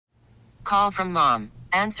Call from mom.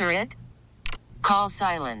 Answer it. Call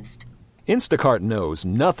silenced. Instacart knows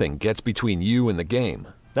nothing gets between you and the game.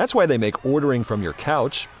 That's why they make ordering from your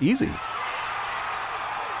couch easy.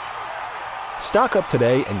 Stock up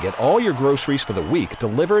today and get all your groceries for the week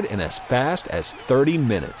delivered in as fast as 30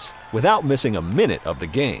 minutes without missing a minute of the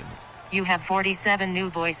game. You have 47 new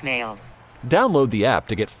voicemails. Download the app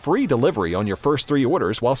to get free delivery on your first 3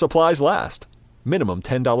 orders while supplies last. Minimum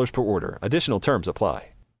 $10 per order. Additional terms apply.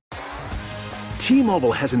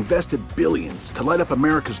 T-Mobile has invested billions to light up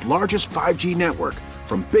America's largest 5G network,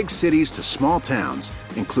 from big cities to small towns,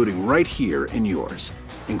 including right here in yours.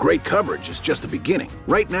 And great coverage is just the beginning.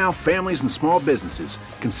 Right now, families and small businesses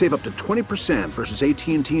can save up to 20% versus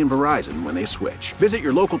AT&T and Verizon when they switch. Visit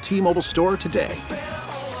your local T-Mobile store today.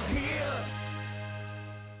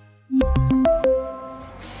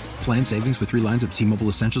 Plan savings with 3 lines of T-Mobile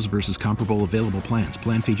Essentials versus comparable available plans.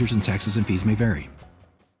 Plan features and taxes and fees may vary.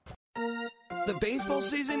 The baseball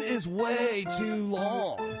season is way too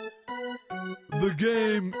long. The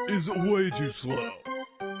game is way too slow.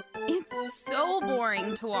 It's so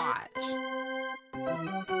boring to watch.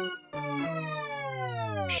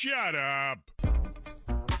 Shut up.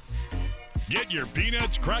 Get your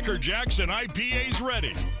peanuts, Cracker Jacks, and IPAs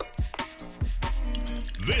ready.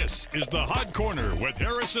 This is the Hot Corner with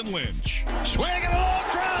Harrison Lynch. Swinging a long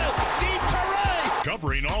drive, deep to right.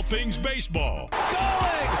 Covering all things baseball.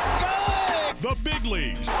 Going. The big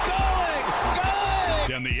leagues.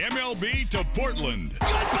 Going. And the MLB to Portland. Goodbye.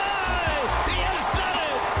 He has done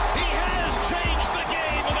it. He has changed the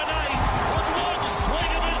game of the night with one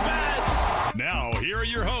swing of his bat. Now, here are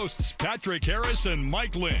your hosts, Patrick Harris and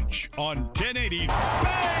Mike Lynch on 1080.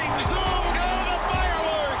 Bang, zoom, go the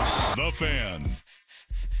fireworks. The Fan.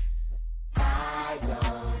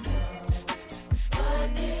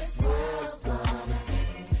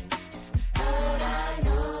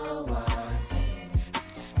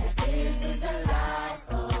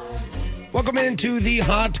 Welcome into the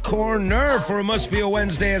Hot Corner for It Must Be a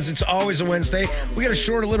Wednesday, as it's always a Wednesday. We got a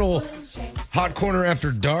short little Hot Corner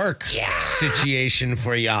After Dark situation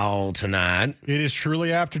for y'all tonight. It is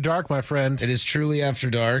truly after dark, my friend. It is truly after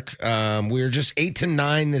dark. We're just 8 to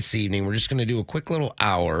 9 this evening. We're just going to do a quick little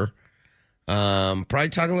hour. Probably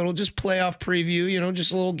talk a little just playoff preview,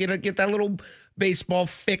 just a little get that little baseball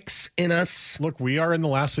fix in us. Look, we are in the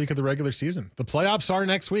last week of the regular season. The playoffs are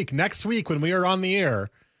next week. Next week, when we are on the air,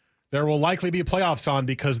 there will likely be playoffs on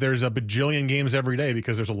because there's a bajillion games every day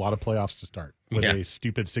because there's a lot of playoffs to start with a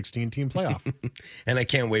stupid 16-team playoff. And I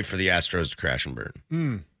can't wait for the Astros to crash and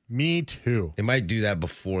burn. Me too. They might do that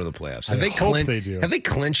before the playoffs. I hope they do. Have they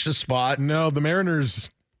clinched a spot? No, the Mariners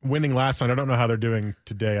winning last night. I don't know how they're doing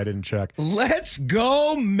today. I didn't check. Let's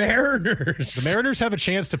go Mariners. The Mariners have a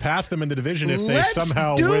chance to pass them in the division if they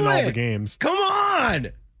somehow win all the games. Come on.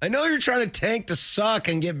 I know you're trying to tank to suck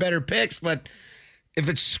and get better picks, but if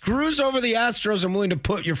it screws over the Astros, I'm willing to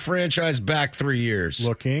put your franchise back 3 years.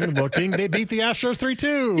 Looking. They beat the Astros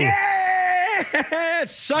 3-2. Yeah!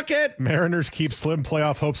 Suck it. Mariners keep slim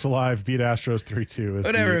playoff hopes alive. Beat Astros 3-2.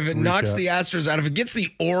 Whatever. If it knocks the Astros out, if it gets the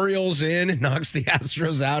Orioles in and knocks the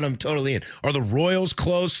Astros out, I'm totally in. Are the Royals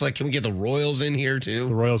close? Like, can we get the Royals in here too?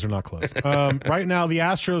 The Royals are not close. Right now, the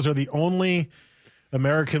Astros are the only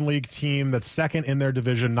American League team that's second in their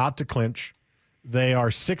division not to clinch. They are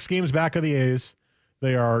 6 games back of the A's.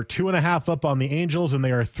 They are 2.5 up on the Angels, and they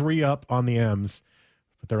are 3 up on the M's.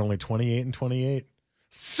 But they're only 28-28.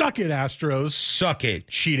 Suck it, Astros. Suck it.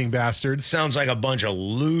 Cheating bastards. Sounds like a bunch of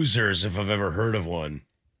losers if I've ever heard of one.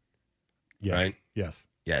 Yes. Right? Yes.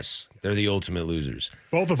 Yes. They're the ultimate losers.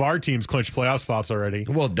 Both of our teams clinched playoff spots already.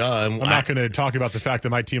 Well, duh. I'm not going to talk about the fact that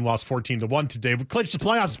my team lost 14-1 today. We clinched the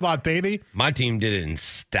playoff spot, baby. My team did it in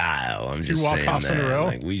style. I'm just saying that. 2 walk-offs in a row.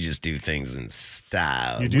 Like, we just do things in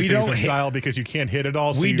style. You do things in style because you can't hit it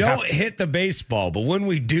all. So we don't hit the baseball, but when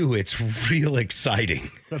we do, it's real exciting.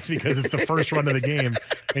 That's because it's the first run of the game,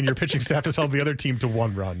 and your pitching staff has held the other team to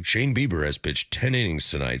 1 run. Shane Bieber has pitched 10 innings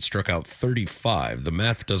tonight, struck out 35. The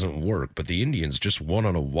math doesn't work, but the Indians just won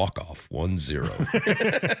on a walk-off, 1-0.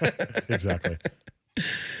 Exactly.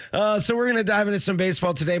 So we're going to dive into some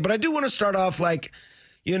baseball today, but I do want to start off I've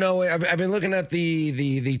been looking at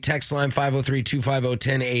the text line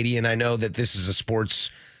 503-250-1080, and I know that this is a sports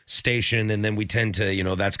station, and then we tend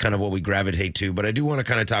to, that's kind of what we gravitate to. But I do want to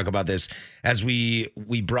kind of talk about this as we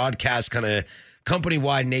broadcast kind of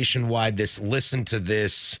company-wide, nationwide, this listen to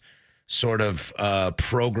this sort of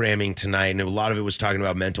programming tonight. And a lot of it was talking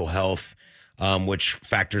about mental health, which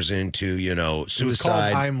factors into, suicide. It was called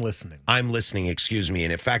I'm Listening. I'm Listening, excuse me.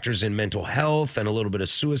 And it factors in mental health and a little bit of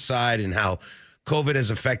suicide and how COVID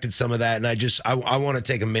has affected some of that. And I want to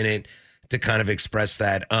take a minute to kind of express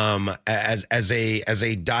that. As a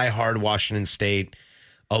diehard Washington State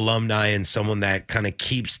alumni and someone that kind of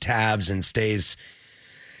keeps tabs and stays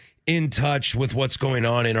in touch with what's going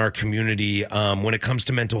on in our community, when it comes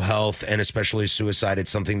to mental health and especially suicide,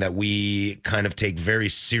 it's something that we kind of take very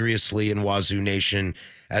seriously in Wazoo Nation,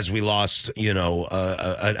 as we lost,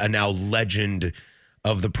 a now legend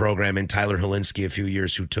of the program in Tyler Helinski a few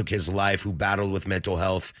years, who took his life, who battled with mental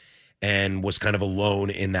health and was kind of alone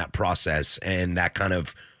in that process. And that kind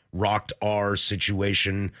of rocked our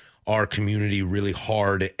situation, our community really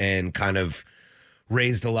hard, and kind of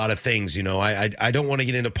raised a lot of things. I don't want to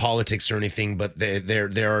get into politics or anything, but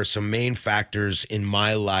there are some main factors in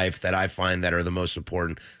my life that I find that are the most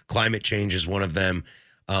important. Climate change is one of them.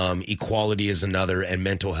 Equality is another, and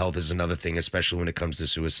mental health is another thing, especially when it comes to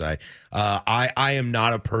suicide. I am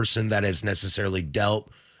not a person that has necessarily dealt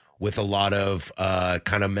with a lot of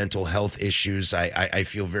kind of mental health issues. I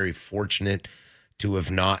feel very fortunate to have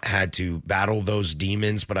not had to battle those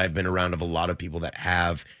demons, but I've been around of a lot of people that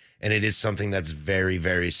have, and it is something that's very,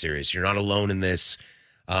 very serious. You're not alone in this.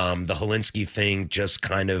 The Helinski thing just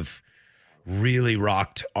kind of really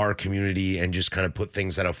rocked our community and just kind of put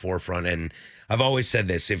things at a forefront. And I've always said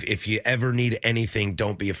this: if you ever need anything,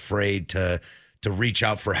 don't be afraid to reach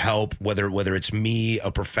out for help, whether it's me,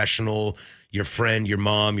 a professional, your friend, your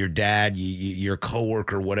mom, your dad, your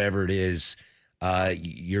coworker, whatever it is.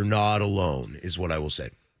 You're not alone, is what I will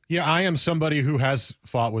say. Yeah, I am somebody who has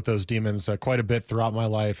fought with those demons quite a bit throughout my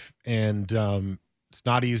life, and it's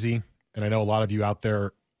not easy. And I know a lot of you out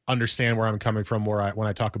there understand where I'm coming from when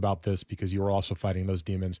I talk about this, because you are also fighting those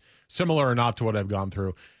demons, similar or not to what I've gone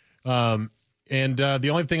through. And the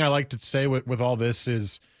only thing I like to say with all this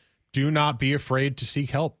is, do not be afraid to seek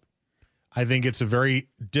help. I think it's a very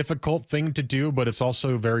difficult thing to do, but it's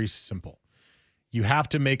also very simple. You have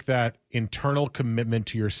to make that internal commitment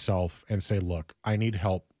to yourself and say, look, I need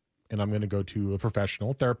help, and I'm going to go to a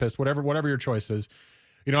professional therapist, whatever your choice is.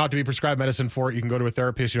 You don't have to be prescribed medicine for it. You can go to a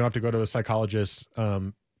therapist. You don't have to go to a psychologist.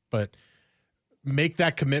 But make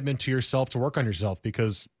that commitment to yourself to work on yourself,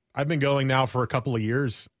 because I've been going now for a couple of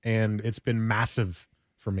years, and it's been massive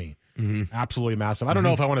for me. Mm-hmm. Absolutely massive. I don't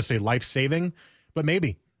know if I want to say life-saving, but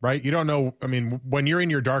maybe, right? You don't know. I mean, when you're in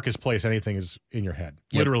your darkest place, anything is in your head,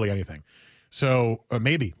 literally anything. So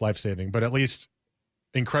maybe life-saving, but at least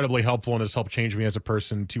incredibly helpful, and has helped change me as a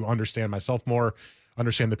person to understand myself more,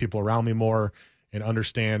 understand the people around me more, and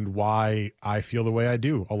understand why I feel the way I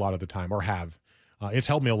do a lot of the time, or have. It's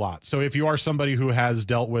helped me a lot. So if you are somebody who has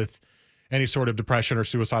dealt with any sort of depression or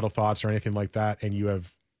suicidal thoughts or anything like that, and you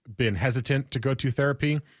have been hesitant to go to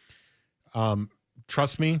therapy,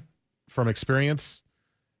 trust me, from experience,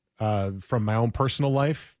 from my own personal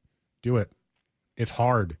life, do it. It's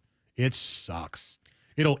hard. It sucks.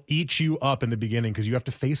 It'll eat you up in the beginning, because you have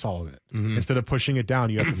to face all of it. Mm-hmm. Instead of pushing it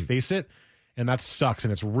down, you have to face it, and that sucks,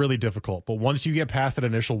 and it's really difficult. But once you get past that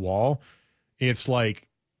initial wall, it's like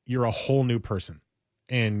you're a whole new person.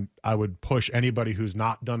 And I would push anybody who's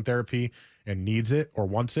not done therapy and needs it or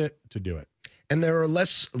wants it to do it. And there are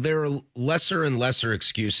lesser and lesser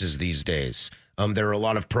excuses these days. There are a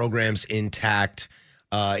lot of programs intact.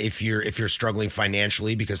 If you're struggling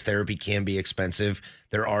financially, because therapy can be expensive,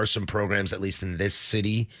 there are some programs, at least in this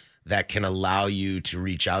city, that can allow you to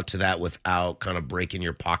reach out to that without kind of breaking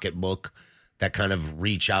your pocketbook, that kind of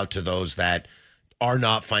reach out to those that are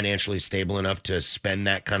not financially stable enough to spend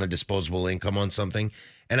that kind of disposable income on something.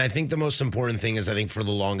 And I think the most important thing is, I think for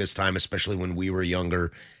the longest time, especially when we were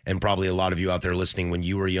younger, and probably a lot of you out there listening, when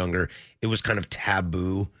you were younger, it was kind of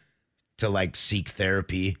taboo to like seek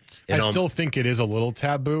therapy. I still think it is a little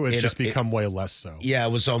taboo. It's just become way less so. Yeah,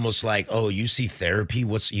 it was almost like, oh, you see therapy?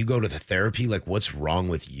 You go to the therapy? Like, what's wrong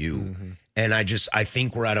with you? Mm-hmm. And I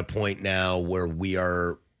think we're at a point now where we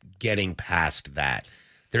are getting past that.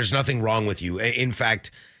 There's nothing wrong with you. In fact,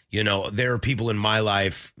 there are people in my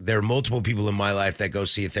life, there are multiple people in my life that go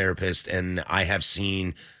see a therapist, and I have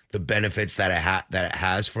seen the benefits that it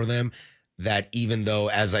has for them. That even though,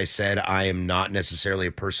 as I said, I am not necessarily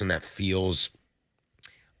a person that feels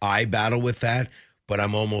I battle with that, but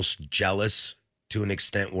I'm almost jealous to an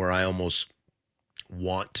extent where I almost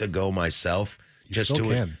want to go myself.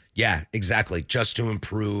 Yeah, exactly. Just to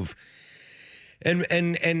improve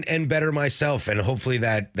and better myself, and hopefully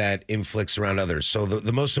that inflicts around others. So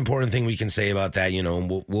the most important thing we can say about that, and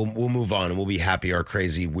we'll move on, and we'll be happy our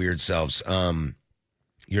crazy weird selves.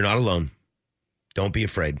 You're not alone. Don't be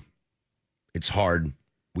afraid. It's hard.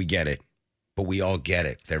 We get it, but we all get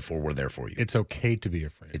it. Therefore, we're there for you. It's okay to be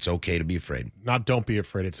afraid. It's okay to be afraid. Not don't be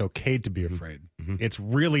afraid. It's okay to be afraid. Mm-hmm. It's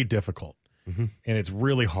really difficult, and it's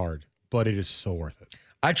really hard, but it is so worth it.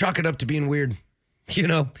 I chalk it up to being weird.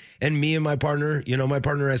 And me and my partner, my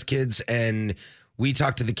partner has kids, and we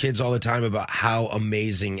talk to the kids all the time about how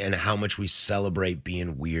amazing and how much we celebrate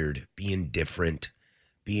being weird, being different,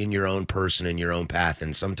 being your own person and your own path.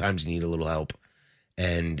 And sometimes you need a little help,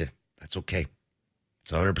 and that's okay.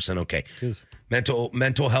 It's 100% okay. It is.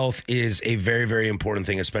 Mental health is a very, very important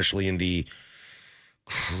thing, especially in the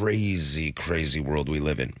crazy, crazy world we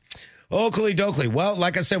live in. Oakley Dokley. Well,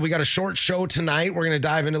 like I said, we got a short show tonight. We're going to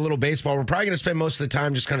dive into a little baseball. We're probably going to spend most of the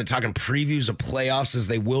time just kind of talking previews of playoffs as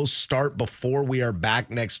they will start before we are back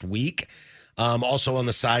next week. Also, on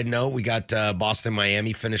the side note, we got Boston,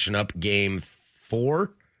 Miami finishing up game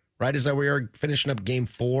 4, right? Is that where we are finishing up game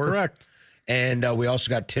 4? Correct. And we also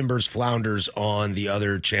got Timbers Flounders on the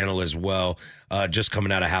other channel as well, just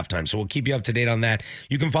coming out of halftime. So we'll keep you up to date on that.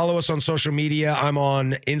 You can follow us on social media. I'm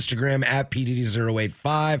on Instagram at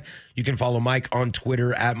PDD085. You can follow Mike on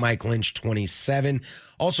Twitter at MikeLynch27.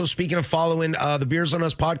 Also, speaking of following, the Beers on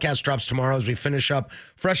Us podcast drops tomorrow as we finish up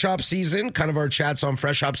Fresh Hop season, kind of our chats on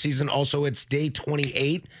Fresh Hop season. Also, it's day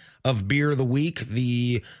 28 of Beer of the Week,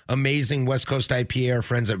 the amazing West Coast IPA our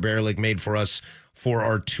friends at Bear Lake made for us for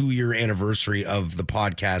our 2-year anniversary of the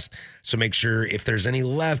podcast. So make sure if there's any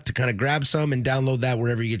left to kind of grab some and download that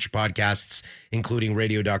wherever you get your podcasts, including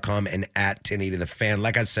radio.com and at 1080 The Fan.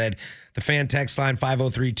 Like I said, the fan text line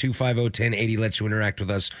 503-250-1080 lets you interact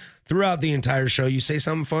with us throughout the entire show. You say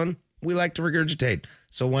something fun, we like to regurgitate.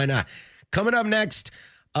 So why not? Coming up next,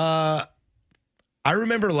 I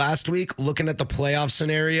remember last week looking at the playoff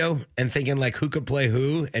scenario and thinking like who could play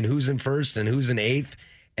who and who's in first and who's in eighth.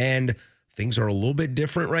 And things are a little bit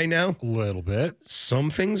different right now. A little bit. Some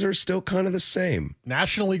things are still kind of the same.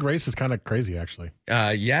 National League race is kind of crazy, actually.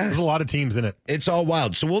 Yeah. There's a lot of teams in it. It's all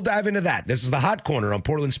wild. So we'll dive into that. This is the Hot Corner on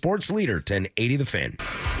Portland Sports Leader, 1080 The Fan.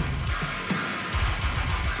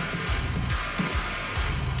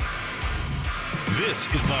 This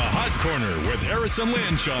is the Hot Corner with Harrison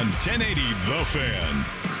Lynch on 1080 The Fan.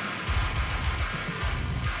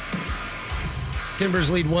 Timbers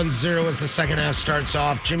lead 1-0 as the second half starts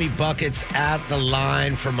off. Jimmy Buckets at the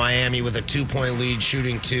line for Miami with a 2-point lead,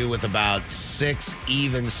 shooting 2 with about 6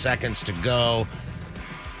 even seconds to go.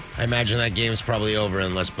 I imagine that game's probably over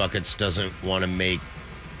unless Buckets doesn't want to make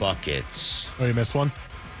buckets. Oh, you missed one?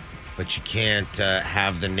 But you can't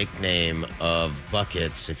have the nickname of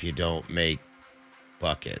Buckets if you don't make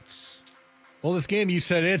buckets. Well, this game, you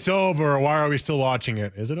said it's over. Why are we still watching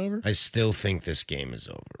it? Is it over? I still think this game is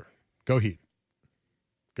over. Go Heat.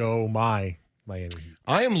 Go Miami Heat.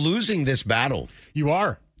 I am losing this battle. You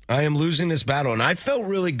are. I am losing this battle, and I felt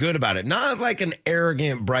really good about it. Not like an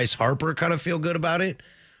arrogant Bryce Harper kind of feel good about it,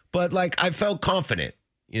 but like I felt confident.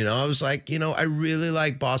 I was like, I really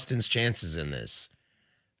like Boston's chances in this.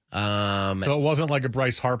 So it wasn't like a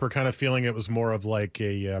Bryce Harper kind of feeling. It was more of like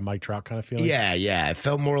a Mike Trout kind of feeling. Yeah. It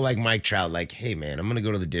felt more like Mike Trout. Like, hey, man, I'm going to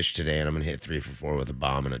go to the dish today, and I'm going to hit 3 for 4 with a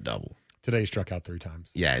bomb and a double. Today he struck out 3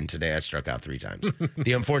 times. Yeah, and today I struck out 3 times.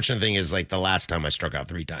 The unfortunate thing is, like, the last time I struck out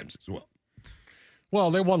 3 times as well.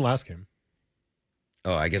 Well, they won last game.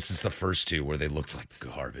 Oh, I guess it's the first 2 where they looked like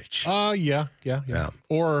garbage. Yeah.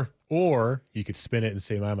 Or you could spin it and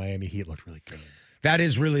say my Miami Heat looked really good. That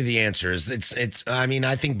is really the answer. I mean,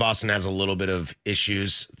 I think Boston has a little bit of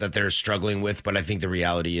issues that they're struggling with, but I think the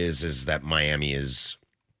reality is that Miami is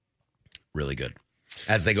really good.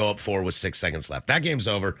 As they go up 4 with 6 seconds left. That game's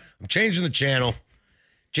over. I'm changing the channel.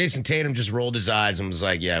 Jason Tatum just rolled his eyes and was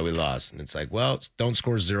like, yeah, we lost. And it's like, well, don't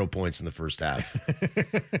score 0 points in the first half.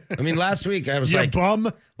 I mean, last week I was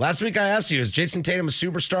last week I asked you, is Jason Tatum a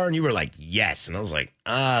superstar? And you were like, yes. And I was like,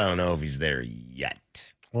 I don't know if he's there yet.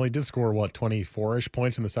 Well, he did score, 24-ish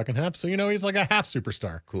points in the second half. So, he's like a half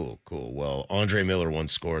superstar. Cool. Well, Andre Miller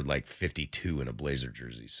once scored like 52 in a Blazer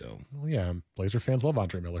jersey. So, well, yeah, Blazer fans love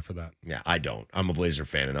Andre Miller for that. Yeah, I don't. I'm a Blazer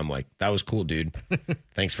fan, and I'm like, that was cool, dude.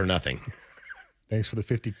 Thanks for nothing. Thanks for the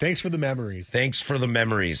 50. Thanks for the memories. Thanks for the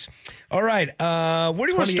memories. All right. Where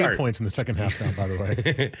do you want to start? 28 points in the second half now, by the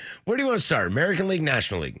way. Where do you want to start? American League,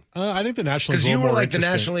 National League? I think the National League. Because you were like, the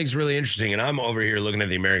National League's really interesting, and I'm over here looking at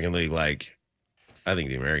the American League like, I think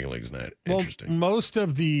the American League's not interesting. Most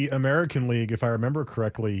of the American League, if I remember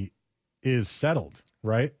correctly, is settled,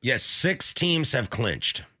 right? Yes, 6 teams have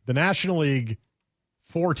clinched. The National League,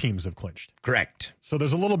 4 teams have clinched. Correct. So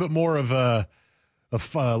there's a little bit more of a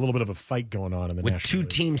little bit of a fight going on in the National League. With 2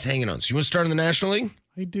 teams hanging on. So you want to start in the National League?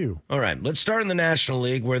 I do. All right, let's start in the National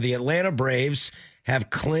League where the Atlanta Braves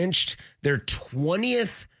have clinched their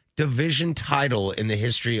 20th division title in the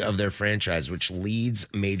history of their franchise, which leads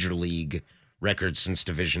Major League records since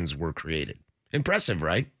divisions were created. Impressive,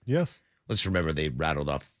 right? Yes. Let's remember they rattled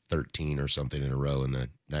off 13 or something in a row in the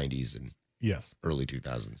 90s and yes, early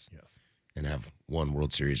 2000s. Yes. and have one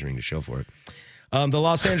World Series ring to show for it. The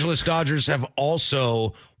Los Angeles Dodgers have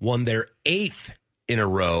also won their 8th in a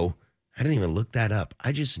row. I didn't even look that up.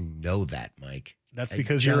 I just know that, Mike. That's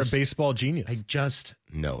because you're a baseball genius. I just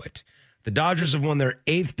know it. The Dodgers have won their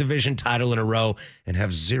 8th division title in a row and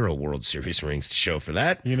have 0 World Series rings to show for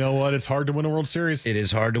that. You know what? It's hard to win a World Series. It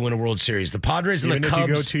is hard to win a World Series. The Padres and the Cubs. Even if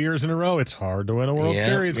you go 2 years in a row, it's hard to win a World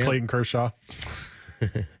Series, Clayton Kershaw.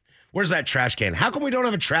 Where's that trash can? How come we don't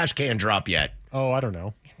have a trash can drop yet? Oh, I don't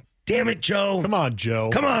know. Damn it, Joe. Come on,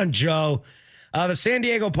 Joe. Come on, Joe. The San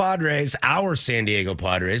Diego Padres, our San Diego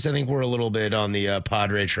Padres, I think we're a little bit on the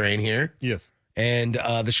Padre train here. Yes. And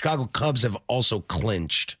the Chicago Cubs have also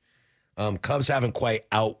clinched. Cubs haven't quite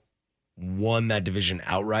won that division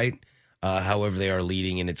outright. However, they are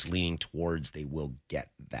leading, and it's leaning towards they will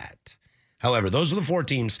get that. However, those are the 4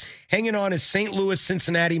 teams. Hanging on is St. Louis,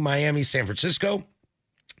 Cincinnati, Miami, San Francisco.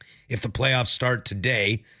 If the playoffs start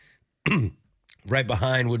today, right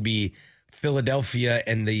behind would be Philadelphia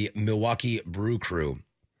and the Milwaukee Brew Crew.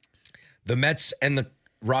 The Mets and the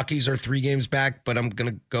Rockies are 3 games back, but I'm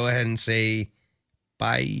going to go ahead and say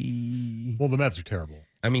bye. Well, the Mets are terrible.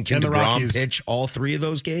 I mean, can DeGrom pitch all 3 of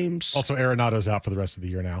those games? Also, Arenado's out for the rest of the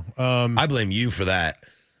year now. I blame you for that.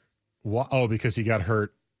 Oh, because he got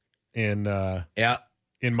hurt in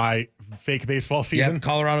my fake baseball season. Yep,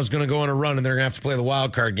 Colorado's going to go on a run, and they're going to have to play the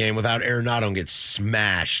wild card game without Arenado and get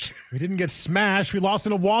smashed. We didn't get smashed. We lost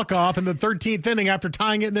in a walk-off in the 13th inning after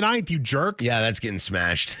tying it in the 9th, you jerk. Yeah, that's getting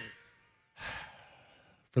smashed.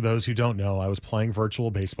 For those who don't know, I was playing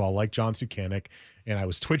virtual baseball like John Sukanik, and I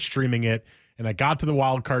was Twitch streaming it, and I got to the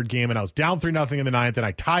wild card game, and I was down 3-0 in the 9th, and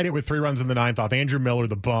I tied it with 3 runs in the 9th off Andrew Miller,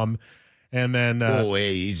 the bum. And then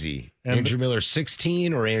easy. Andrew Miller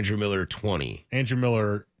 16 or Andrew Miller 20? Andrew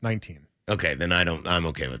Miller 19. Okay, then I'm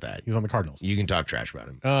okay with that. He's on the Cardinals. You can talk trash about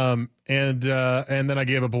him. And then I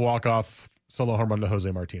gave up a walk-off solo home run to Jose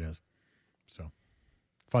Martinez. So,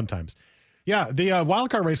 fun times. Yeah, the wild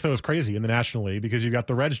card race, though, is crazy in the National League because you've got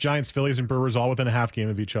the Reds, Giants, Phillies, and Brewers all within a half game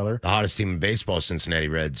of each other. The hottest team in baseball, Cincinnati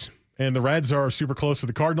Reds. And the Reds are super close to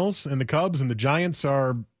the Cardinals, and the Cubs and the Giants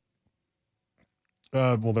are...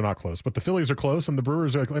 well, they're not close, but the Phillies are close, and the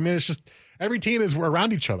Brewers are... I mean, it's just... Every team is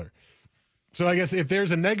around each other. So I guess if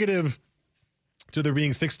there's a negative to there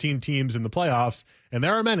being 16 teams in the playoffs, and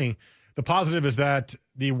there are many, the positive is that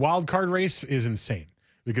the wild card race is insane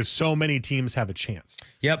because so many teams have a chance.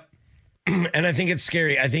 Yep. And I think it's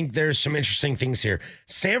scary. I think there's some interesting things here.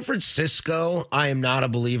 San Francisco, I am not a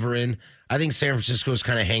believer in. I think San Francisco is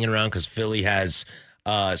kind of hanging around because Philly has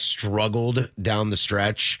struggled down the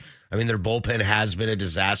stretch. I mean, their bullpen has been a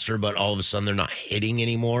disaster, but all of a sudden they're not hitting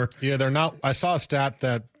anymore. Yeah, they're not. I saw a stat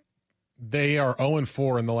that they are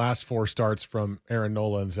 0-4 in the last 4 starts from Aaron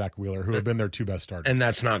Nola and Zach Wheeler, who have been their 2 best starters. And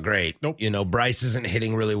that's not great. Nope. You know, Bryce isn't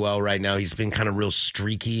hitting really well right now. He's been kind of real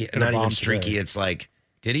streaky. Not even streaky. Today. It's like,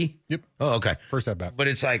 did he? Yep. Oh, okay. First at bat. But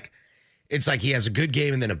it's like he has a good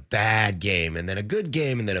game and then a bad game and then a good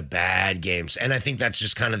game and then a bad game. And I think that's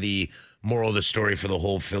just kind of the moral of the story for the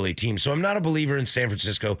whole Philly team. So I'm not a believer in San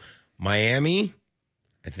Francisco. Miami,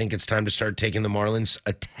 I think it's time to start taking the Marlins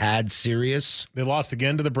a tad serious. They lost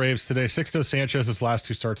again to the Braves today. Sixto Sanchez's last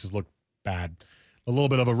 2 starts has looked bad. A little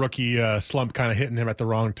bit of a rookie slump kind of hitting him at the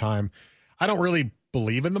wrong time. I don't really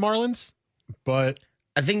believe in the Marlins, but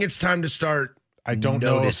I think it's time to start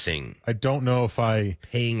noticing. I don't know if I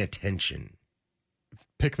paying attention.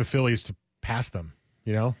 Pick the Phillies to pass them,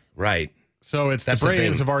 you know? Right. So it's the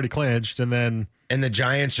Braves have already clinched, and the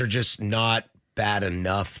Giants are just not bad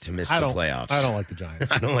enough to miss the playoffs. I don't like the Giants.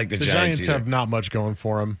 I don't like the Giants. The Giants either. have not much going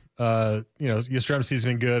for them. Yastrzemski's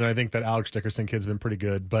been good, and I think that Alex Dickerson kid's been pretty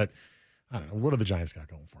good, but I don't know. What do the Giants got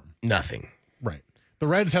going for them? Nothing. Right. The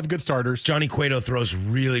Reds have good starters. Johnny Cueto throws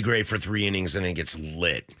really great for 3 innings and then gets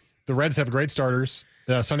lit. The Reds have great starters.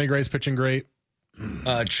 Sonny Gray's pitching great.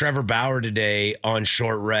 Trevor Bauer today on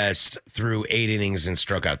short rest threw 8 innings and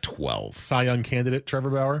struck out 12. Cy Young candidate Trevor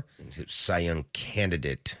Bauer. Cy Young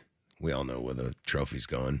candidate. We all know where the trophy's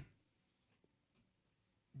going.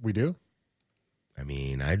 We do? I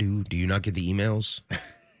mean, I do. Do you not get the emails?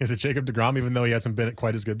 Is it Jacob deGrom, even though he hasn't been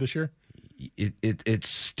quite as good this year? It's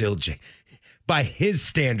still by his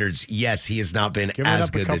standards, yes, he has not been as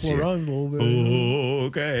good this year. Giving up a couple of runs a little bit. Oh,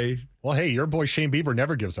 okay. Well, hey, your boy Shane Bieber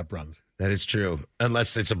never gives up runs. That is true.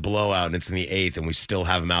 Unless it's a blowout and it's in the 8th and we still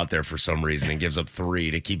have him out there for some reason and gives up 3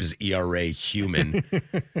 to keep his ERA human.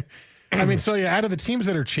 I mean, so yeah, out of the teams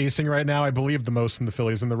that are chasing right now, I believe the most in the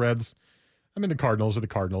Phillies and the Reds. I mean, the Cardinals are the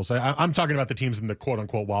Cardinals. I'm talking about the teams in the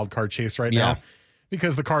quote-unquote wild card chase right now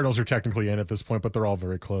because the Cardinals are technically in at this point, but they're all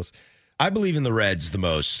very close. I believe in the Reds the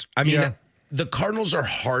most. I mean, the Cardinals are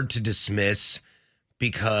hard to dismiss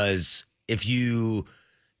because if you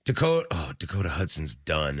Dakota Hudson's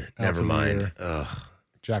done. Never mind.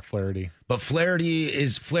 Jack Flaherty. But Flaherty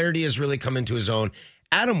has really come into his own.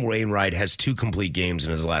 Adam Wainwright has 2 complete games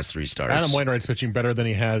in his last 3 starts. Adam Wainwright's pitching better than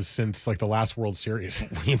he has since like the last World Series,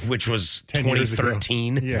 which was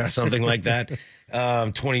 2013, something like that.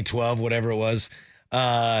 2012, whatever it was.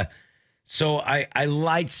 So I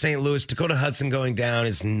liked St. Louis. Dakota Hudson going down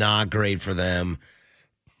is not great for them.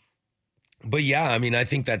 But yeah, I mean, I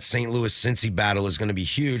think that St. Louis-Cincy battle is going to be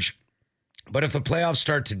huge. But if the playoffs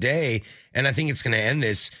start today, and I think it's going to end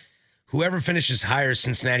this, whoever finishes higher,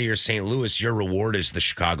 Cincinnati or St. Louis, your reward is the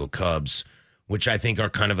Chicago Cubs, which I think are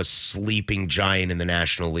kind of a sleeping giant in the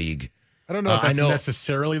National League. I don't know if that's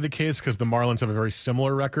necessarily the case because the Marlins have a very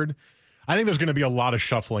similar record. I think there's going to be a lot of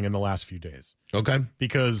shuffling in the last few days. Okay.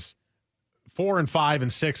 Because 4 and 5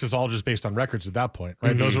 and 6 is all just based on records at that point, right?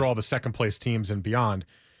 Mm-hmm. Those are all the second-place teams and beyond.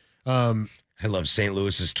 I love St.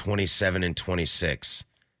 Louis is 27 and 26.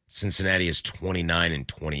 Cincinnati is 29 and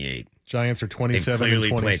 28. Giants are 27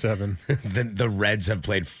 and 27. The Reds have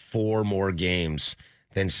played 4 more games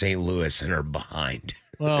than St. Louis and are behind.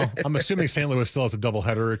 Well, I'm assuming St. Louis still has a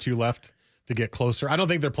doubleheader or 2 left to get closer. I don't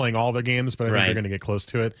think they're playing all their games, but I think they're going to get close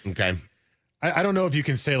to it. Okay. I don't know if you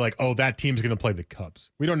can say like, oh, that team's going to play the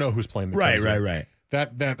Cubs. We don't know who's playing the Cubs. Right.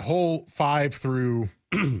 That whole 5 through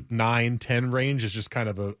 9, 10 range is just kind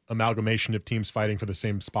of a amalgamation of teams fighting for the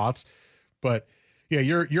same spots. But yeah,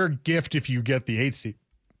 your gift if you get the 8 seed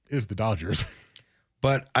is the Dodgers.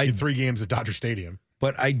 But 3 games at Dodger Stadium.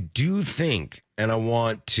 But I do think, and I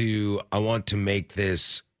want to make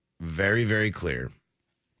this very, very clear.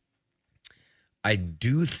 I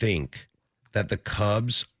do think that the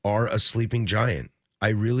Cubs are a sleeping giant. I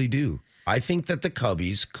really do. I think that the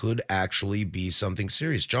Cubbies could actually be something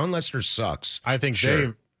serious. John Lester sucks. I think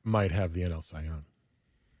they might have the NL Cy Young.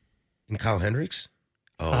 And Kyle Hendricks?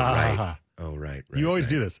 Oh, right. Oh, right. You always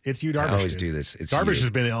do this. It's you, Darvish. I always do this. Darvish has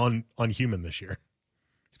been unhuman this year.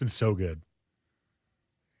 He's been so good.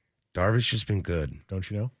 Darvish has been good. Don't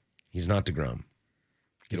you know? He's not DeGrom.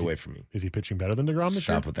 Get away from me. Is he pitching better than DeGrom this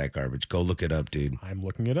year? Stop with that garbage. Go look it up, dude. I'm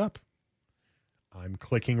looking it up. I'm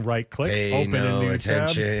clicking right click. Pay open no a new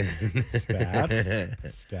attention. Tab.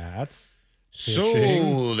 Stats.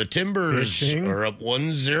 So the Timbers are up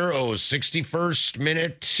 1-0, 61st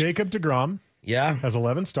minute. Jacob DeGrom has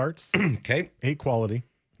 11 starts. Okay. 8 quality.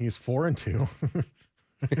 He's 4 and 2.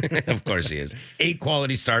 Of course he is. 8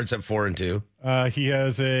 quality starts at 4 and 2. He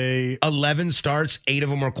has 11 starts, 8 of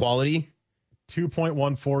them are quality.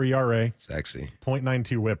 2.14 ERA. Sexy.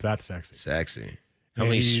 0.92 whip. That's sexy. Sexy. How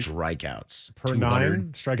many strikeouts? Per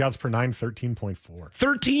 9? Strikeouts per 9, 13.4.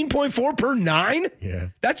 13.4 per 9? Yeah.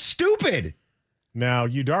 That's stupid. Now,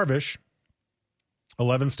 you Darvish,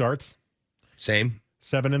 11 starts. Same.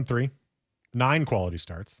 7 and 3. 9 quality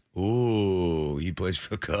starts. Ooh, he plays for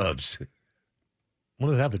the Cubs. What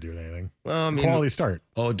does that have to do with anything? Well, it's a quality start.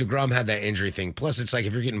 Oh, DeGrom had that injury thing. Plus, it's like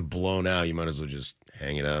if you're getting blown out, you might as well just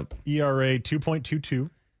hang it up. ERA 2.22.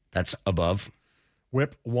 That's above.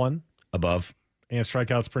 Whip 1. Above. And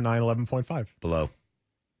strikeouts per 9, 11.5. Below.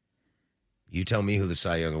 You tell me who the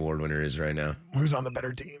Cy Young Award winner is right now. Who's on the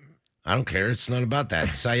better team? I don't care. It's not about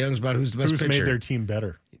that. Cy Young's about who's the best pitcher. Who's made their team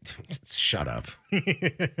better? Shut up.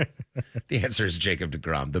 The answer is Jacob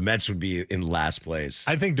DeGrom. The Mets would be in last place.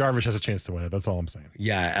 I think Darvish has a chance to win it. That's all I'm saying.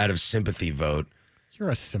 Yeah, out of sympathy vote. You're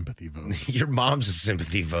a sympathy vote. Your mom's a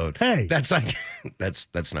sympathy vote. Hey. That's like,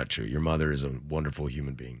 that's not true. Your mother is a wonderful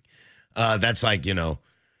human being. That's like,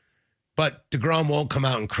 but DeGrom won't come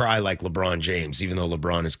out and cry like LeBron James, even though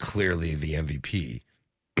LeBron is clearly the MVP.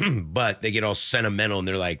 But they get all sentimental and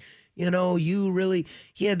they're like, he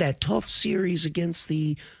had that tough series against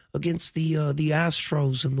the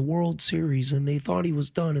Astros in the World Series, and they thought he was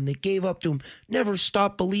done, and they gave up to him. Never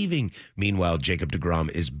stop believing. Meanwhile, Jacob DeGrom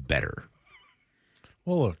is better.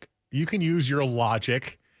 Well, look, you can use your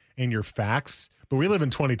logic and your facts, but we live in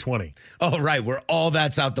 2020. Oh, right, where all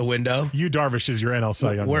that's out the window. You Darvish is your NL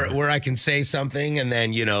Cy Young. Where I can say something and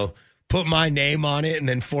then, put my name on it, and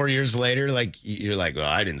then 4 years later, you're like, well,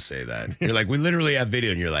 I didn't say that. You're like, we literally have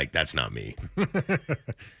video, and you're like, that's not me.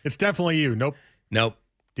 It's definitely you. Nope.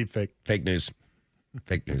 Deep fake. Fake news.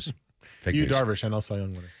 Fake news. Fake you news. Darvish, NL Cy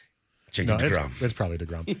Young winner. Jacob DeGrom. It's probably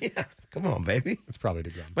DeGrom. Yeah, come on, baby. It's probably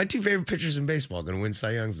DeGrom. My 2 favorite pitchers in baseball going to win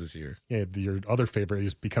Cy Youngs this year. Yeah, your other favorite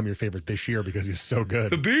has become your favorite this year because he's so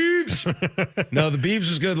good. The Biebs. No, the Biebs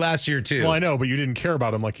was good last year too. Well, I know, but you didn't care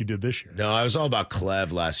about him like you did this year. No, I was all about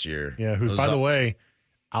Clev last year. Yeah, who's, by the way,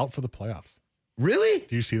 out for the playoffs. Really?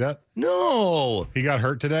 Do you see that? No. He got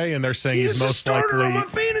hurt today, and they're saying he's most starter likely on my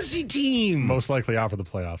fantasy team. Most likely out for the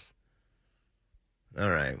playoffs.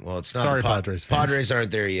 All right. Well, it's not. Sorry, Padres fans. Padres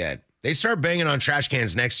aren't there yet. They start banging on trash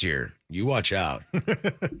cans next year. You watch out.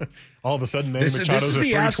 All of a sudden, Manny Machado's a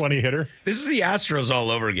 320 hitter. This is the Astros all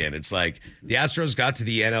over again. It's like the Astros got to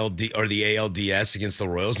the NLD or the ALDS against the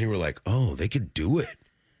Royals, and you were like, oh, they could do it.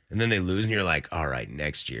 And then they lose, and you're like, all right,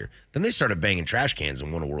 next year. Then they started banging trash cans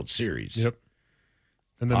and won a World Series. Yep.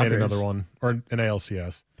 And then made another one, or an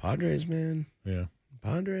ALCS. Padres, man. Yeah.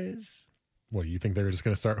 Padres. What, you think they're just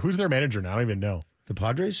going to start? Who's their manager now? I don't even know. The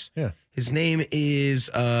Padres? Yeah. His name is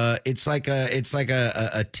it's like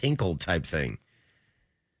a Tinkle type thing.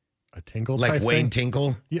 A Tinkle like type Wayne thing?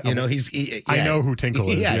 Tinkle. Yeah, you know, I know who Tinkle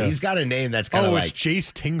is. Yeah, he's got a name that's kind of like. Oh, it's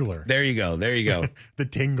Jace Tingler. There you go. The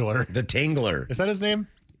Tingler. The Tingler. Is that his name?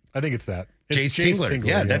 I think it's that. It's Jace Tingler.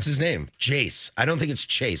 Yeah, that's his name. Jace. I don't think it's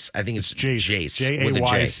Chase. I think it's Jace. Jace.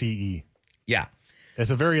 Jayce. Yeah.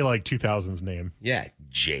 It's a very like 2000s name. Yeah,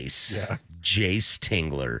 Jace. Yeah. Jace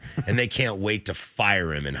Tingler. And they can't wait to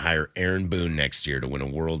fire him and hire Aaron Boone next year to win a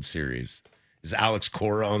World Series. Is Alex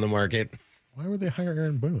Cora on the market? Why would they hire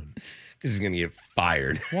Aaron Boone? Because he's going to get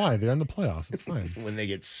fired. Why? They're in the playoffs. It's fine. When they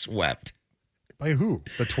get swept. By who?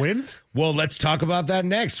 The Twins? Well, let's talk about that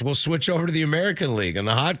next. We'll switch over to the American League on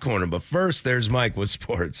the Hot Corner. But first, there's Mike with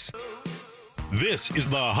sports. This is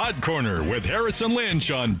the Hot Corner with Harrison Lynch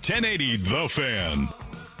on 1080 The Fan.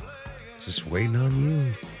 Just waiting on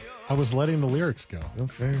you. I was letting the lyrics go. No,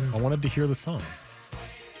 fair enough. I wanted to hear the song.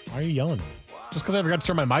 Why are you yelling at me? Just because I forgot to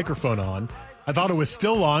turn my microphone on. I thought it was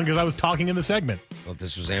still on because I was talking in the segment. Well,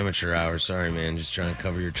 this was amateur hour. Sorry, man. Just trying to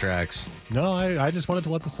cover your tracks. No, I just wanted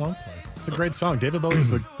to let the song play. It's a great song. David Bowie's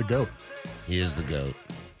the GOAT. He is the GOAT.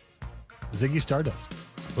 Ziggy Stardust.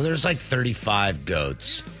 Well, there's like 35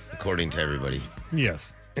 GOATs, according to everybody.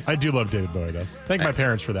 Yes. I do love David Bowie, though. Thank my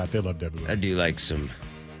parents for that. They love David Bowie. I do like some,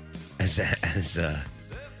 as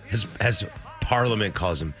Parliament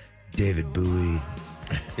calls him, David Bowie.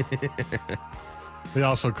 They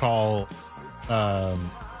also call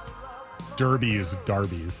derbies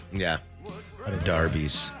darbies. Yeah.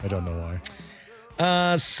 Darbies. I don't know why.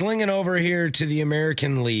 Slinging over here to the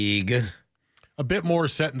American League. A bit more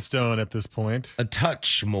set in stone at this point. A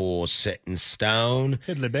touch more set in stone.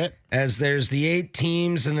 Tiddly bit. As there's the 8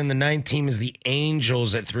 teams, and then the 9th team is the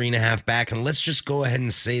Angels at 3.5 back. And let's just go ahead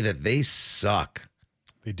and say that they suck.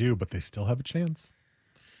 They do, but they still have a chance.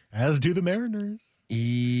 As do the Mariners.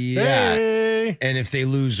 Yeah. Hey. And if they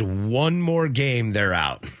lose one more game, they're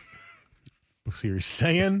out. So you're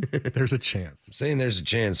saying there's a chance. I'm saying there's a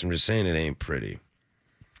chance. I'm just saying it ain't pretty.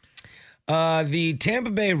 The Tampa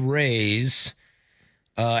Bay Rays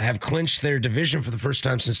have clinched their division for the first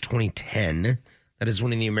time since 2010. That is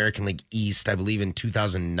winning the American League East. I believe in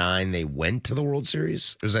 2009 they went to the World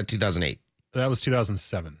Series. Or was that 2008? That was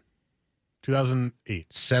 2007.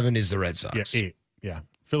 2008. 7 is the Red Sox. Yeah, 8. Yeah.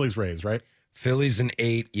 Phillies Rays, right? Phillies in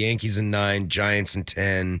 8, Yankees in 9, Giants in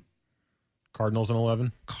 10. Cardinals in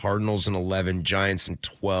 11. Cardinals in 11, Giants in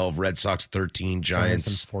 12, Red Sox 13, Giants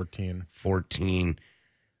in 14. 14.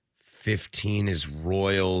 15 is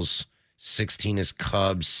Royals, 16 is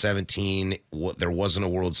Cubs, 17 there wasn't a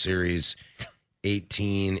World Series,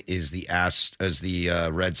 18 is the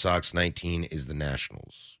Red Sox, 19 is the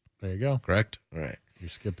Nationals. There you go. Correct? All right. You're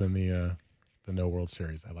skipping the no World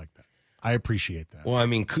Series. I like that. I appreciate that. Well, I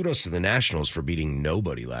mean, kudos to the Nationals for beating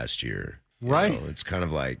nobody last year. Right. You know, it's kind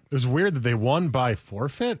of like... It was weird that they won by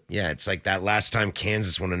forfeit. Yeah, it's like that last time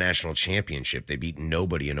Kansas won a national championship. They beat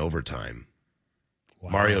nobody in overtime.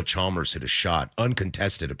 Wow. Mario Chalmers hit a shot,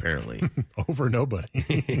 uncontested apparently. Over nobody.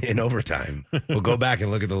 In overtime. We'll go back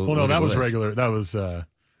and look at the Well, no, that was regular. That was the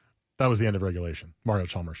end of regulation. Mario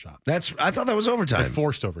Chalmers shot. I thought that was overtime. It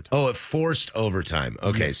forced overtime. Oh, it forced overtime.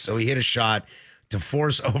 Okay, yes. So he hit a shot to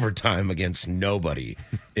force overtime against nobody,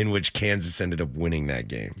 in which Kansas ended up winning that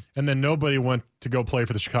game. And then nobody went to go play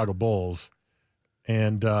for the Chicago Bulls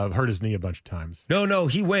and hurt his knee a bunch of times. No,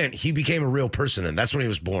 he went. He became a real person then. That's when he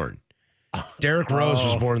was born. Derrick Rose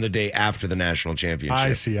was born the day after the national championship.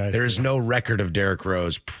 I see. There is no record of Derrick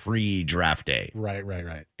Rose pre-draft day.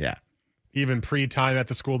 Right. Yeah. Even pre-time at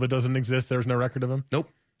the school that doesn't exist, there's no record of him? Nope.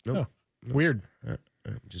 Oh, weird.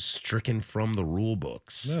 Just stricken from the rule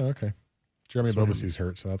books. Oh, okay. Jeremy Bobusi's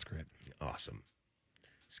hurt, so that's great. Awesome.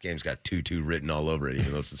 This game's got 2-2 written all over it,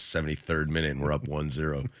 even though it's the 73rd minute and we're up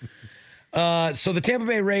 1-0. So the Tampa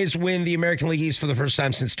Bay Rays win the American League East for the first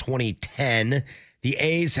time since 2010. The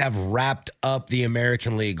A's have wrapped up the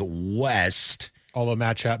American League West. Although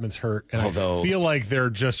Matt Chapman's hurt, and I feel like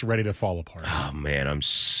they're just ready to fall apart. Oh, man, I'm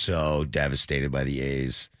so devastated by the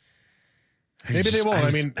A's. Maybe they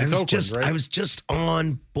won't. It's Oakland, right? I was just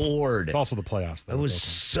on board. It's also the playoffs, though. I was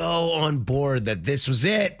so on board that this was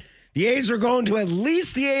it. The A's are going to at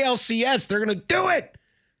least the ALCS. They're going to do it.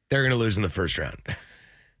 They're going to lose in the first round.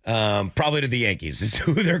 Probably to the Yankees is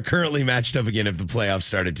who they're currently matched up again if the playoffs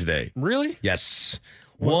started today. Really? Yes.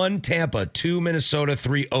 1, Tampa. 2, Minnesota.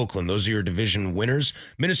 3, Oakland. Those are your division winners.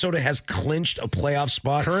 Minnesota has clinched a playoff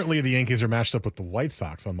spot. Currently, the Yankees are matched up with the White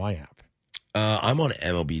Sox on my app. I'm on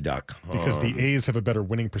MLB.com. Because the A's have a better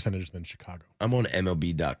winning percentage than Chicago. I'm on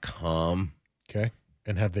MLB.com. Okay.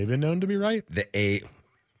 And have they been known to be right?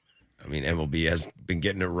 MLB has been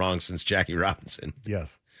getting it wrong since Jackie Robinson.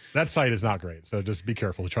 Yes. That site is not great, so just be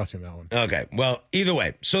careful trusting that one. Okay, well, either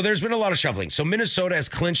way. So there's been a lot of shuffling. So Minnesota has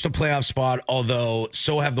clinched a playoff spot, although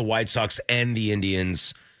so have the White Sox and the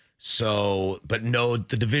Indians. But no,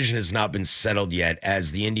 the division has not been settled yet,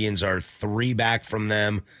 as the Indians are 3 back from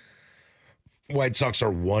them. White Sox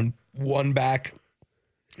are one back.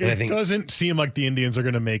 And it doesn't seem like the Indians are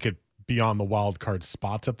going to make it beyond the wild card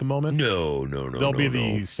spots at the moment. No. They'll be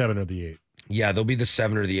the 7 or the 8. Yeah, they'll be the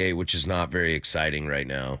 7 or the 8, which is not very exciting right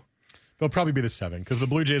now. They'll probably be the 7 because the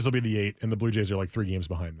Blue Jays will be the 8, and the Blue Jays are like 3 games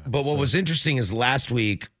behind them. But what was interesting is last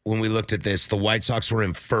week when we looked at this, the White Sox were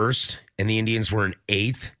in 1st and the Indians were in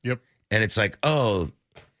 8th. Yep. And it's like, oh,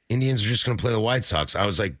 Indians are just going to play the White Sox. I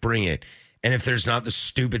was like, bring it. And if there's not the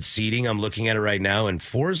stupid seeding, I'm looking at it right now, and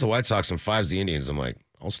 4 is the White Sox and 5 is the Indians. I'm like,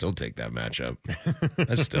 I'll still take that matchup.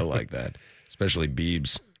 I still like that, especially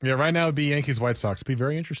Biebs. Yeah, right now it'd be Yankees White Sox. It'd be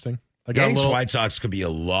very interesting. Yankees White Sox could be a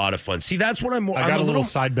lot of fun. See, that's what I'm more. I got a little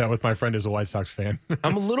side bet with my friend who's a White Sox fan.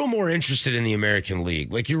 I'm a little more interested in the American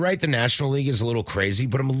League. Like, you're right, the National League is a little crazy,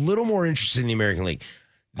 but I'm a little more interested in the American League.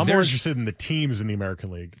 I'm more interested in the teams in the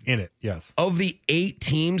American League. In it, yes. Of the 8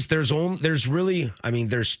 teams, there's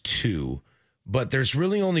 2, but there's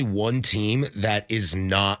really only one team that is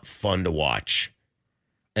not fun to watch.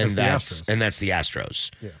 And that's the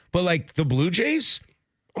Astros. Yeah. But like the Blue Jays,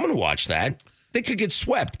 I'm going to watch that. They could get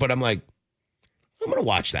swept, but I'm like, I'm going to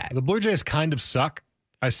watch that. The Blue Jays kind of suck,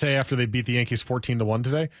 I say, after they beat the Yankees 14-1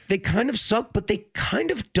 today. They kind of suck, but they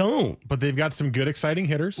kind of don't. But they've got some good, exciting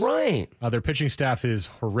hitters. Right. Their pitching staff is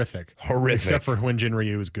horrific. Except Except for Hyun-Jin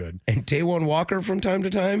Ryu is good. And Taijuan Walker from time to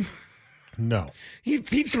time? No. He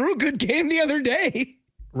threw a good game the other day.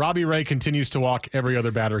 Robbie Ray continues to walk every other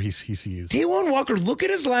batter he sees. Taijuan Walker, look at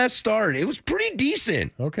his last start. It was pretty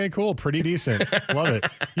decent. Okay, cool. Pretty decent. Love it.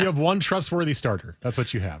 You have one trustworthy starter. That's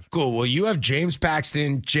what you have. Cool. Well, you have James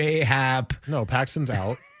Paxton, J-Happ. No, Paxton's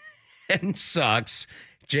out. And sucks.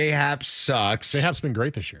 J-Happ sucks. J-Happ's been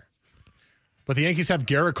great this year. But the Yankees have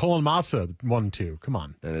Garrett Cole and Massa 1-2. Come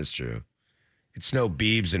on. That is true. It's no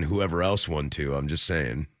Biebs and whoever else 1-2. I'm just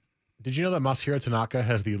saying. Did you know that Masahiro Tanaka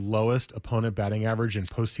has the lowest opponent batting average in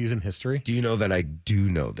postseason history? Do you know that I do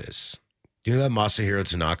know this? Do you know that Masahiro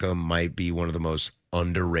Tanaka might be one of the most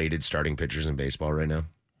underrated starting pitchers in baseball right now?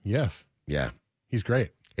 Yes. Yeah. He's great.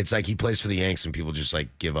 It's like he plays for the Yanks and people just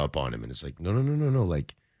like give up on him. And it's like, no.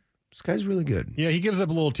 Like, this guy's really good. Yeah, he gives up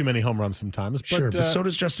a little too many home runs sometimes. Sure, but so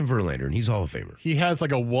does Justin Verlander, and he's Hall of Famer. He has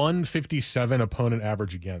like a 157 opponent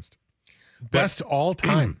average against. Best all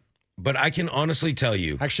time. But I can honestly tell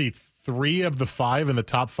you. Actually, 3 of the 5 in the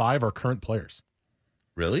top 5 are current players.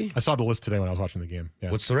 Really? I saw the list today when I was watching the game. Yeah.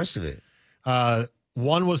 What's the rest of it?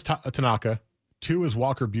 1 was Tanaka. 2 is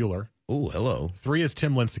Walker Buehler. Oh, hello. 3 is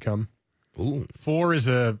Tim Lincecum. Ooh. 4 is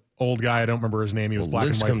a old guy. I don't remember his name. He was black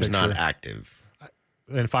and white Lincecum's picture. not active.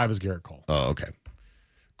 And 5 is Garrett Cole. Oh, okay.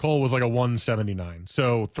 Cole was like a 179.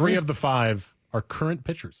 So 3 of the 5 are current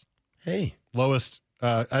pitchers. Hey. Lowest.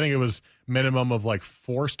 I think it was minimum of like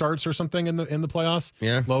 4 starts or something in the playoffs.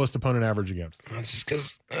 Yeah. Lowest opponent average against. That's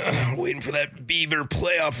just because waiting for that Bieber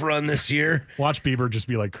playoff run this year. Watch Bieber just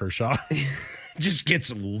be like Kershaw. Just gets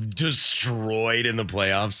destroyed in the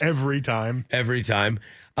playoffs. Every time.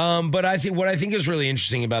 But I think what I think is really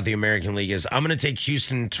interesting about the American League is I'm going to take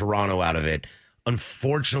Houston and Toronto out of it.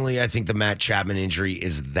 Unfortunately, I think the Matt Chapman injury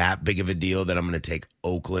is that big of a deal that I'm going to take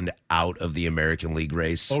Oakland out of the American League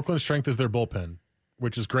race. Oakland's strength is their bullpen,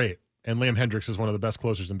 which is great. And Liam Hendricks is one of the best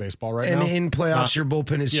closers in baseball right now. And in playoffs, your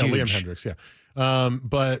bullpen is huge. Yeah, Liam Hendricks, yeah.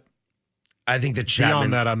 But I think the Chapman,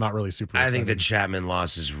 beyond that, I'm not really super excited. I think the Chapman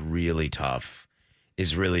loss is really tough.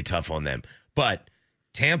 On them. But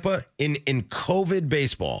Tampa, in COVID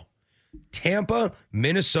baseball, Tampa,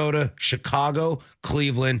 Minnesota, Chicago,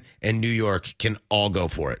 Cleveland, and New York can all go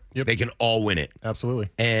for it. Yep. They can all win it. Absolutely.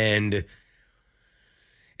 And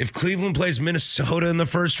if Cleveland plays Minnesota in the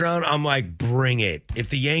first round, I'm like, bring it. If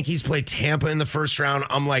the Yankees play Tampa in the first round,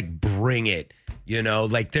 I'm like, bring it. You know,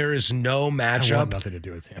 like there is no matchup. I want nothing to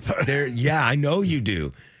do with Tampa. Yeah, I know you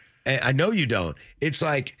do. I know you don't. It's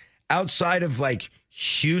like outside of like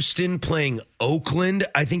Houston playing Oakland,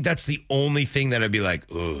 I think that's the only thing that I'd be like,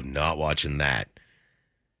 ooh, not watching that.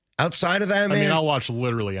 Outside of that, man. I mean, I'll watch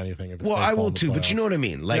literally anything if it's Well, I baseball will in the too, but you know playoffs. what I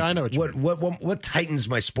mean. Like, Yeah, I know what you mean. what tightens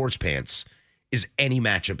my sports pants is any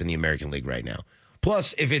matchup in the American League right now.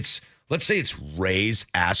 Plus, if it's, let's say it's Rays,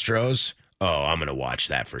 Astros, oh, I'm going to watch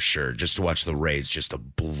that for sure, just to watch the Rays just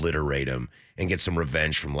obliterate them and get some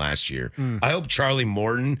revenge from last year. I hope Charlie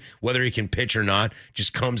Morton, whether he can pitch or not,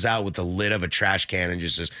 just comes out with the lid of a trash can and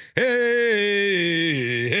just says,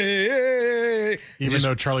 hey, hey, hey. Even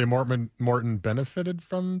though Charlie Morton benefited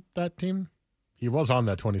from that team, he was on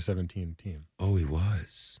that 2017 team. Oh, he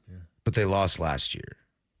was. Yeah. But they lost last year.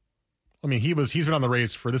 I mean, he's been on the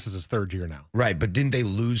Rays this is his third year now. Right, but didn't they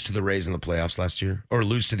lose to the Rays in the playoffs last year? Or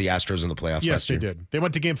lose to the Astros in the playoffs last year? Yes, they did. They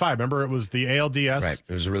went to Game 5. Remember, it was the ALDS. Right,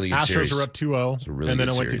 it was a really good Astros series. were up 2-0, Really and then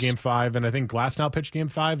good it went to series. Game 5, and I think Glasnow pitched Game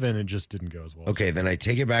 5, and it just didn't go as well. Okay, then I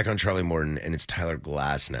take it back on Charlie Morton, and it's Tyler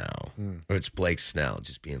Glasnow. Or it's Blake Snell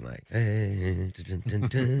just being like, hey, dun, dun,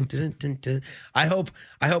 dun, dun, dun, dun. I hope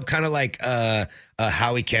kind of like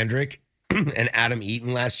Howie Kendrick and Adam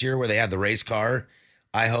Eaton last year where they had the race car.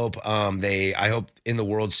 I hope in the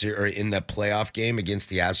World Series or in the playoff game against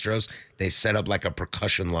the Astros, they set up like a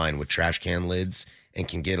percussion line with trash can lids and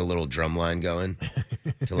can get a little drum line going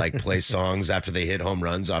to like play songs after they hit home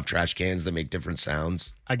runs off trash cans that make different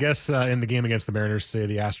sounds. I guess in the game against the Mariners, say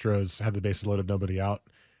the Astros had the bases loaded, nobody out,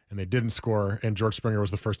 and they didn't score, and George Springer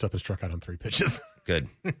was the first up and struck out on 3 pitches. Good.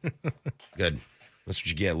 Good. That's what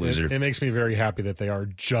you get, loser. It makes me very happy that they are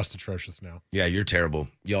just atrocious now. Yeah, you're terrible.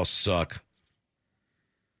 Y'all suck.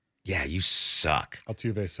 Yeah, you suck.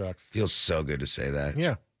 Altuve sucks. Feels so good to say that.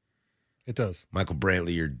 Yeah, it does. Michael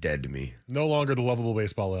Brantley, you're dead to me. No longer the lovable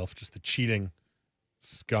baseball elf, just the cheating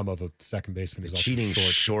scum of a second baseman who's also Cheating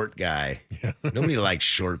short. short guy. Yeah. Nobody likes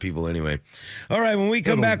short people anyway. All right, when we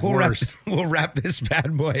come They're back, the worst. we'll wrap this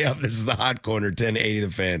bad boy up. This is the Hot Corner, 1080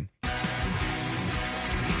 The Fan.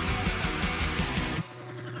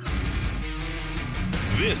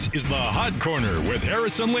 This is the Hot Corner with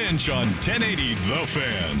Harrison Lynch on 1080 The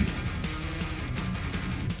Fan.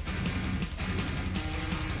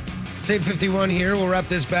 It's 8:51 here. We'll wrap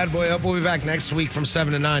this bad boy up. We'll be back next week from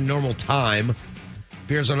 7 to 9 normal time.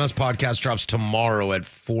 Beers on Us podcast drops tomorrow at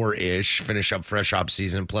 4-ish. Finish up Fresh Hop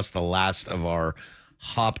season, plus the last of our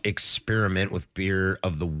hop experiment with Beer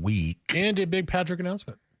of the Week. And a big Patrick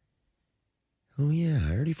announcement. Oh, yeah.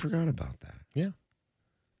 I already forgot about that. Yeah.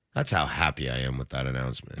 That's how happy I am with that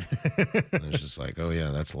announcement. It's just like, oh, yeah,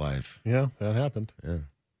 that's life. Yeah, that happened. Yeah.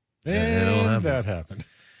 And that happened.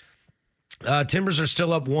 Timbers are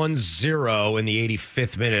still up 1-0 in the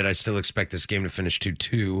 85th minute. I still expect this game to finish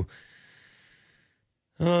 2-2.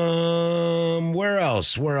 Where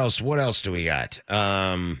else? What else do we got?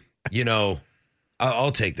 I'll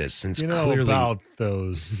take this since clearly about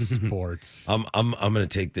those sports. I'm going to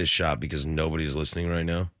take this shot because nobody's listening right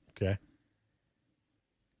now. Okay.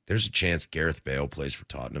 There's a chance Gareth Bale plays for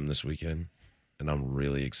Tottenham this weekend, and I'm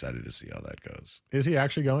really excited to see how that goes. Is he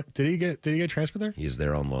actually going? Did he get transferred there? He's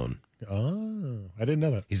there on loan. Oh, I didn't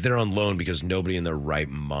know that. He's there on loan because nobody in their right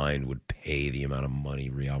mind would pay the amount of money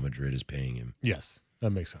Real Madrid is paying him. Yes, that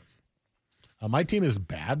makes sense. My team is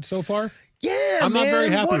bad so far. Yeah, I'm not very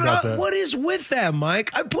happy about that. What is with that, Mike?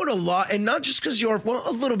 I put a lot, and not just because a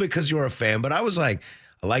little bit because you're a fan, but I was like,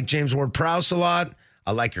 I like James Ward-Prowse a lot.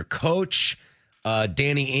 I like your coach.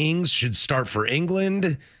 Danny Ings should start for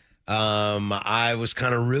England. I was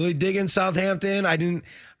kind of really digging Southampton.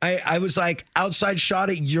 I was like outside shot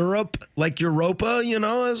at Europe, like Europa, I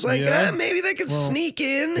was like, maybe they could sneak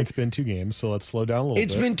in. It's been 2 games, so let's slow down a little bit.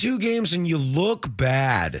 It's been 2 games, and you look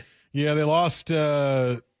bad. Yeah, they lost,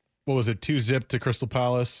 2-0 to Crystal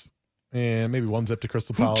Palace, and maybe 1-0 to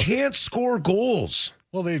Crystal Palace. Who can't score goals?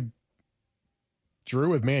 Well, they drew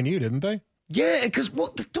with Man U, didn't they? Yeah, because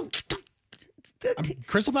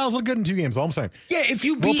Crystal Palace looked good in 2 games, all I'm saying. Yeah, if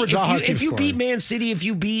you beat Man City, if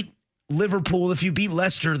you beat Liverpool, if you beat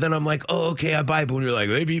Leicester, then I'm like, oh, okay, I buy it. But when you're like,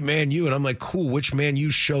 they beat Man U, and I'm like, cool, which Man U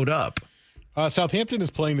showed up? Southampton is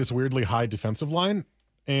playing this weirdly high defensive line,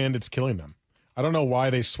 and it's killing them. I don't know why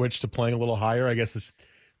they switched to playing a little higher. I guess it's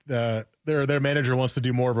their manager wants to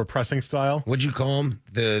do more of a pressing style. What'd you call him?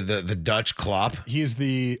 The Dutch Klopp? He's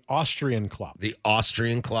the Austrian Klopp. The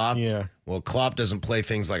Austrian Klopp? Yeah. Well, Klopp doesn't play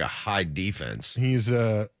things like a high defense. He's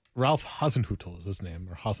Ralph Hasenhüttl is his name,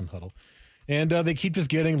 or Hasenhüttl. And they keep just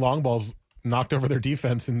getting long balls knocked over their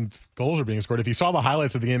defense, and goals are being scored. If you saw the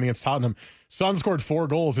highlights of the game against Tottenham, Son scored 4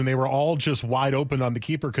 goals, and they were all just wide open on the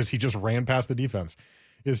keeper because he just ran past the defense.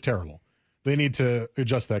 It's terrible. They need to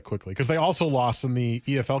adjust that quickly because they also lost in the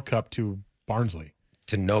EFL Cup to Barnsley.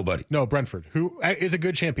 To nobody. No, Brentford, who is a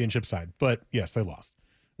good championship side. But, yes, they lost,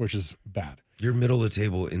 which is bad. You're middle of the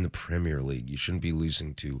table in the Premier League. You shouldn't be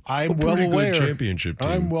losing to I'm a well pretty aware. good championship team.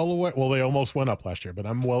 I'm well aware. Well, they almost went up last year, but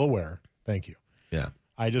I'm well aware. Thank you. Yeah.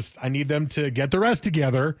 I need them to get the rest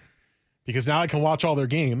together because now I can watch all their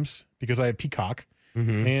games because I have Peacock.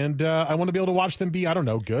 Mm-hmm. And I want to be able to watch them be, I don't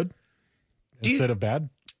know, good instead of bad.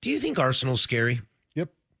 Do you think Arsenal's scary? Yep.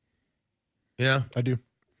 Yeah. I do.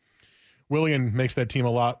 Willian makes that team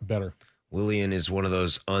a lot better. Willian is one of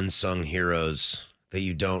those unsung heroes that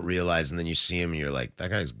you don't realize, and then you see him and you're like, that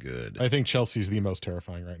guy's good. I think Chelsea's the most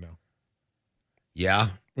terrifying right now.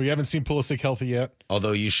 Yeah. We haven't seen Pulisic healthy yet.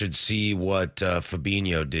 Although you should see what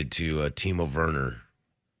Fabinho did to Timo Werner.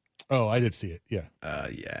 Oh, I did see it. Yeah.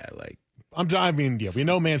 We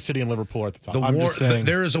know Man City and Liverpool are at the top. I'm just saying.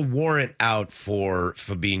 There is a warrant out for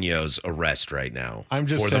Fabinho's arrest right now. I'm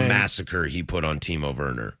just for saying the massacre he put on Timo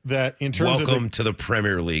Werner. That in terms Welcome to the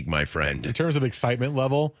Premier League, my friend. In terms of excitement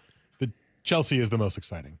level, the Chelsea is the most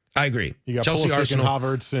exciting. I agree. You got Chelsea, Pulisic Arsenal, and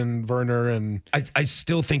Havertz and Werner and I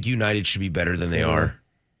still think United should be better than they are.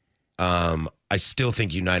 I still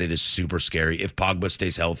think United is super scary. If Pogba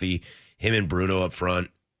stays healthy, him and Bruno up front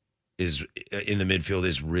is in the midfield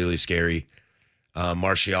is really scary.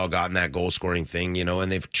 Martial got in that goal-scoring thing,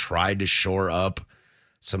 and they've tried to shore up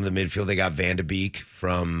some of the midfield. They got Van de Beek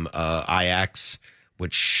from Ajax,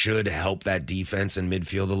 which should help that defense and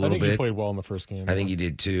midfield a little bit. I think he played well in the first game. I think he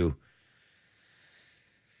did too.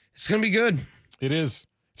 It's going to be good. It is.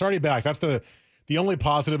 It's already back. That's the only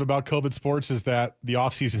positive about COVID sports is that the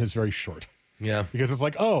offseason is very short. Yeah. Because it's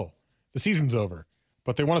like, oh, the season's over.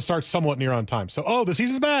 But they want to start somewhat near on time. So, the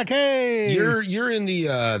season's back. Hey, you're in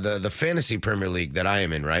the fantasy Premier League that I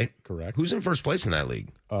am in, right? Correct. Who's in first place in that league?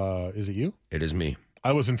 Is it you? It is me.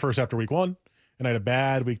 I was in first after week 1, and I had a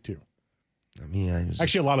bad week 2. Not me.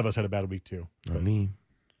 Actually, a lot of us had a bad week 2. Not me.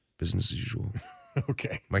 Business as usual.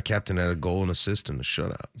 Okay. My captain had a goal and assist and a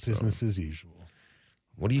shutout. Business as usual.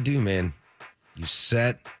 What do you do, man? You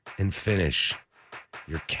set and finish.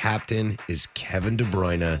 Your captain is Kevin De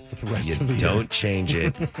Bruyne. For the rest you of the don't year. change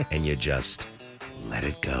it, and you just let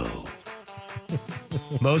it go.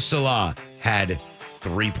 Mo Salah had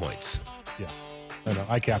 3 points. Yeah, I know.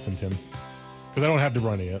 I captained him because I don't have De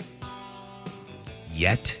Bruyne yet.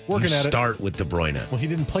 Yet Working you at it. start with De Bruyne. Well, he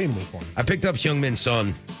didn't play in week 1. I picked up Heung-min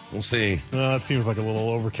Son. We'll see. That seems like a little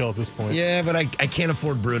overkill at this point. Yeah, but I can't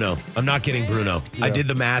afford Bruno. I'm not getting Bruno. Yeah. I did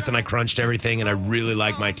the math and I crunched everything, and I really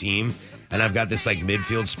like my team. And I've got this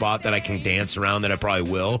midfield spot that I can dance around that I probably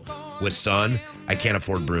will with Son. I can't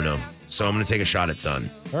afford Bruno. So I'm going to take a shot at Son.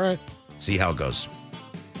 All right. See how it goes.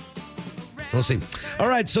 We'll see. All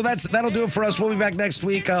right, so that'll do it for us. We'll be back next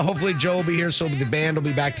week. Hopefully Joe will be here, so the band will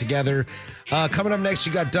be back together. Coming up next,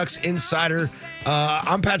 you got Ducks Insider.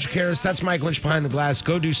 I'm Patrick Harris. That's Mike Lynch behind the glass.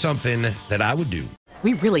 Go do something that I would do.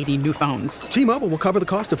 We really need new phones. T-Mobile will cover the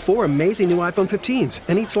cost of 4 amazing new iPhone 15s,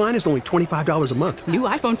 and each line is only $25 a month. New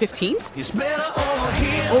iPhone 15s? It's better over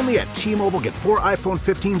here. Only at T-Mobile, get 4 iPhone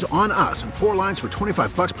 15s on us and 4 lines for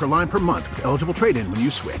 $25 per line per month with eligible trade-in when you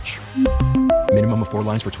switch. Minimum of 4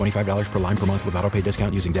 lines for $25 per line per month with autopay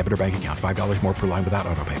discount using debit or bank account. $5 more per line without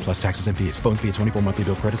autopay, plus taxes and fees. Phone fee at 24 monthly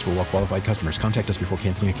bill credits for well-qualified customers. Contact us before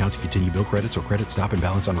canceling account to continue bill credits or credit stop and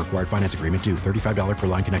balance on required finance agreement due. $35 per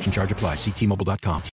line connection charge applies. See T-Mobile.com.